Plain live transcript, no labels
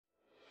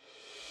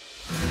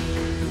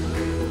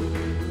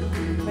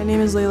My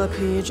name is LAYLA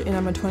Page and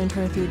I'm a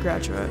 2023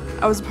 graduate.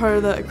 I was part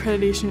of the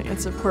Accreditation and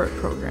Support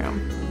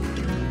program.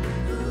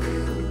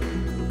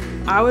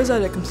 I was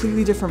at a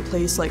completely different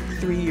place like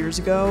 3 years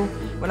ago.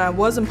 When I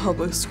was in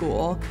public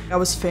school, I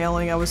was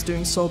failing, I was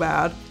doing so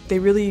bad. They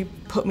really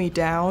put me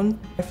down.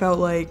 I felt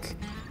like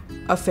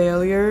a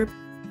failure.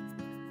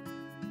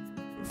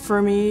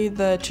 For me,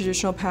 the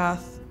traditional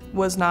path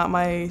was not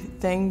my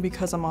thing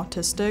because I'm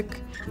autistic.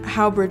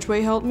 How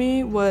Bridgeway helped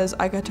me was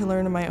I got to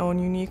learn in my own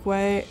unique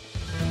way.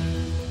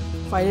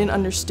 If I didn't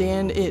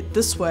understand it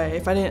this way,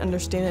 if I didn't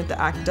understand it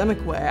the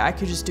academic way, I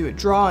could just do it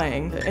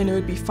drawing and it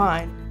would be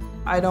fine.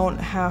 I don't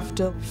have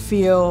to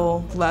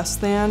feel less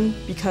than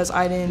because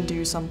I didn't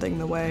do something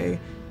the way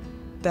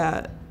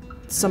that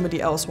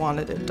somebody else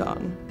wanted it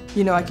done.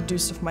 You know, I could do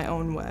stuff my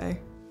own way.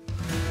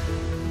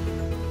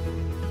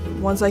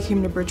 Once I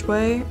came to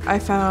Bridgeway, I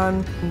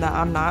found that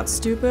I'm not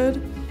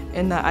stupid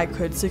and that I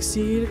could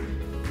succeed.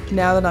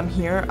 Now that I'm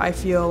here, I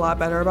feel a lot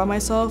better about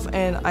myself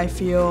and I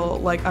feel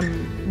like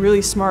I'm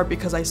really smart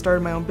because I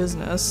started my own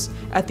business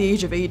at the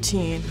age of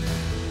 18.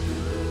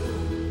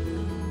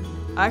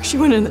 I actually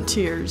went into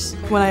tears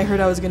when I heard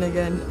I was going to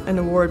get an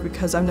award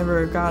because I've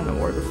never gotten an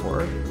award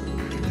before.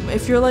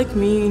 If you're like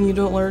me and you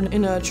don't learn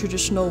in a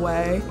traditional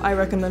way, I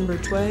recommend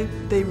Bridgeway.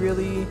 They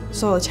really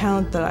saw the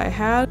talent that I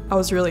had. I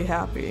was really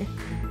happy.